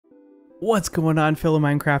What's going on, fellow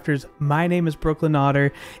Minecrafters? My name is Brooklyn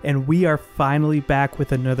Otter, and we are finally back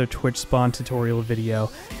with another Twitchspawn tutorial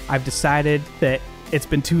video. I've decided that it's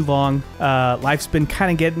been too long. Life's been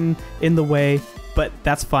kind of getting in the way, but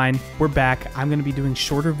that's fine. We're back. I'm going to be doing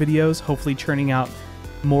shorter videos, hopefully churning out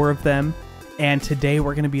more of them. And today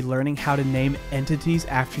we're going to be learning how to name entities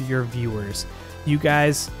after your viewers. You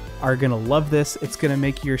guys are going to love this. It's going to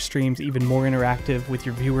make your streams even more interactive with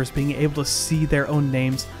your viewers being able to see their own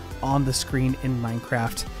names on the screen in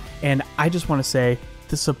Minecraft. And I just want to say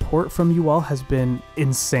the support from you all has been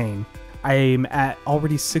insane. I'm at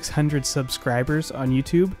already 600 subscribers on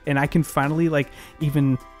YouTube, and I can finally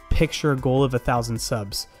even picture a goal of 1,000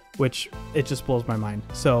 subs, which it just blows my mind.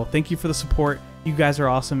 So thank you for the support. You guys are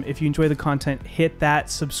awesome. If you enjoy the content, hit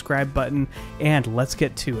that subscribe button and let's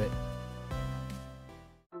get to it.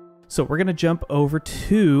 So we're going to jump over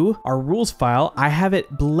to our rules file. I have it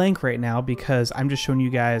blank right now because I'm just showing you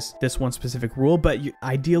guys this one specific rule, but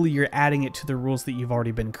ideally you're adding it to the rules that you've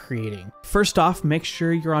already been creating. First off, make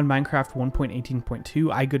sure you're on Minecraft 1.18.2.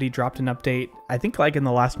 iGoody dropped an update, I think in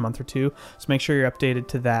the last month or two, so make sure you're updated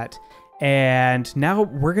to that. And now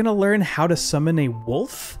we're going to learn how to summon a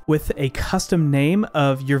wolf with a custom name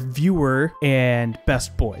of your viewer and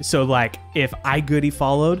best boy. So if iGoody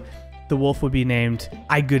followed, the wolf would be named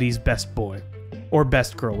iGoody's best boy or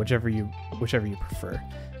best girl, whichever you prefer.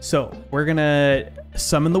 So we're gonna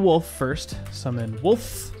summon the wolf first. Summon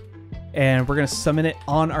wolf, and we're gonna summon it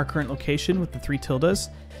on our current location with the 3 tildes.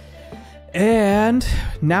 And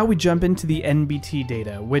now we jump into the NBT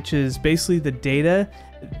data, which is basically the data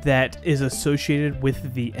that is associated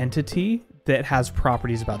with the entity that has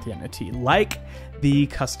properties about the entity, like the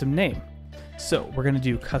custom name. So we're gonna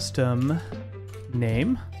do custom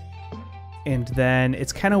name. And then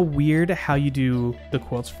it's kind of weird how you do the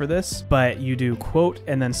quotes for this, but you do quote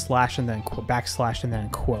and then slash and then backslash and then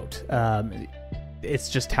quote. It's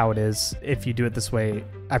just how it is. If you do it this way,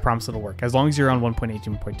 I promise it'll work, as long as you're on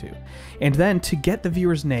 1.18.2. And then to get the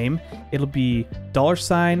viewer's name, it'll be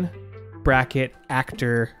 $ bracket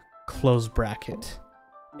actor close bracket.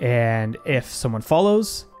 And if someone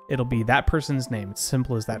follows, it'll be that person's name. It's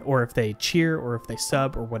simple as that. Or if they cheer or if they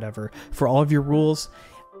sub or whatever. For all of your rules,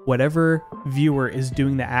 whatever viewer is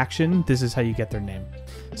doing the action, this is how you get their name.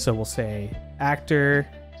 So we'll say actor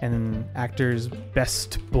and then actor's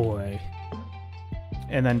best boy.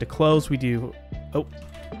 And then to close, we do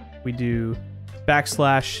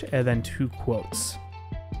backslash and then 2 quotes. So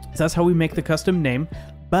that's how we make the custom name,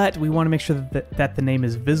 but we want to make sure that the name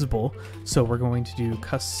is visible. So we're going to do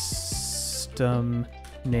custom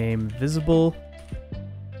name visible.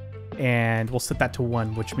 And we'll set that to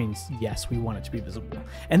 1, which means yes, we want it to be visible.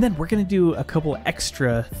 And then we're going to do a couple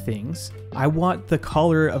extra things. I want the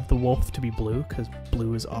color of the wolf to be blue because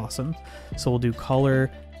blue is awesome. So we'll do color,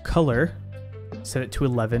 set it to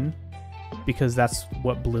 11 because that's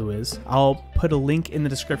what blue is. I'll put a link in the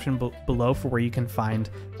description below for where you can find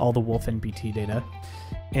all the wolf and BT data.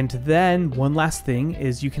 And then one last thing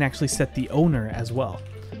is you can actually set the owner as well.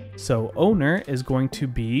 So owner is going to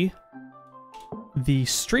be the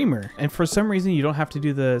streamer, and for some reason you don't have to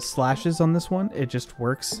do the slashes on this one, it just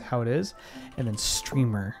works how it is. And then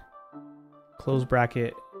streamer, close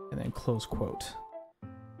bracket and then close quote.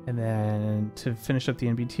 And then to finish up the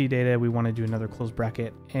NBT data, we want to do another close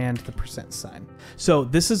bracket and the %sign. So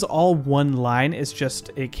this is all one line, it's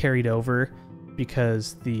just it carried over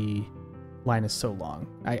because the line is so long.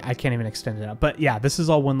 I can't even extend it out, but yeah, this is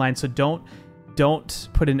all one line. So don't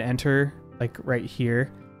put an enter right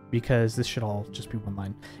here, because this should all just be one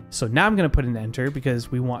line. So now I'm going to put an enter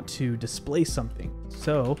because we want to display something.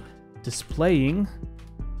 So displaying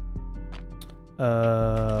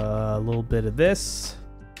a little bit of this.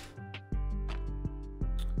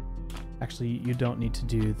 Actually, you don't need to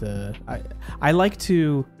do the... I like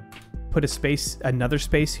to put another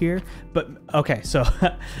space here, but okay, so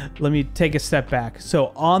let me take a step back. So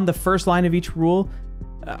on the first line of each rule,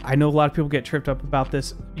 I know a lot of people get tripped up about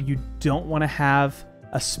this. You don't want to have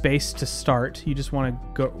a space to start, you just want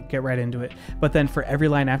to get right into it. But then for every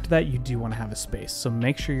line after that, you do want to have a space. So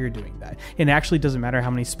make sure you're doing that. And it actually doesn't matter how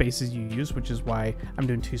many spaces you use, which is why I'm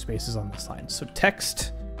doing 2 spaces on this line. So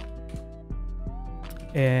text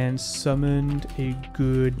and summoned a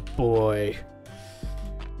good boy.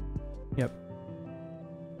 Yep.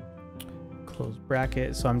 Close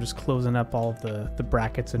bracket. So I'm just closing up all of the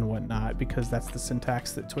brackets and whatnot because that's the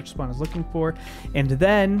syntax that Twitchspawn is looking for. And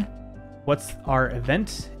then what's our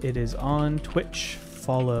event? It is on Twitch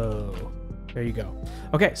follow. There you go.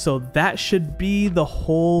 Okay, so that should be the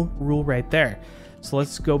whole rule right there. So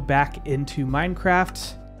let's go back into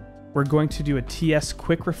Minecraft we're going to do a TS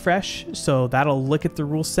quick refresh. So that'll look at the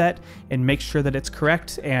rule set and make sure that it's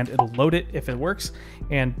correct, and it'll load it if it works.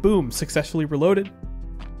 And boom, successfully reloaded.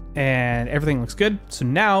 And everything looks good. So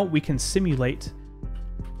now we can simulate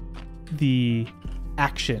the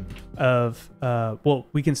action of, well,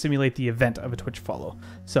 we can simulate the event of a Twitch follow.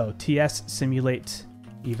 So TS simulate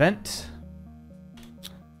event,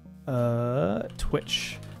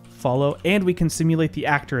 Twitch follow, and we can simulate the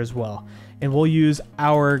actor as well. And we'll use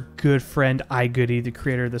our good friend iGoody, the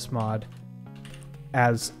creator of this mod,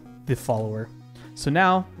 as the follower. So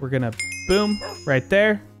now we're gonna boom right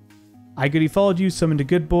there. iGoody followed you, summoned a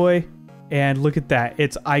good boy, and look at that,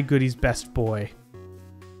 it's iGoody's best boy.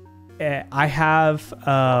 I have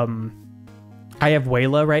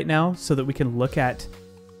Wayla right now so that we can look at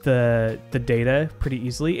the data pretty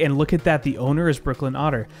easily, and look at that, the owner is Brooklyn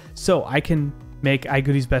Otter. So I can make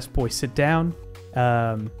iGoody's best boy sit down.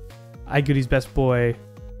 iGoody's best boy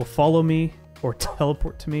will follow me or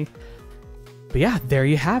teleport to me. But yeah, there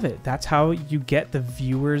you have it. That's how you get the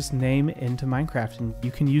viewer's name into Minecraft, and you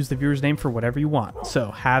can use the viewer's name for whatever you want. So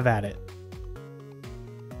have at it.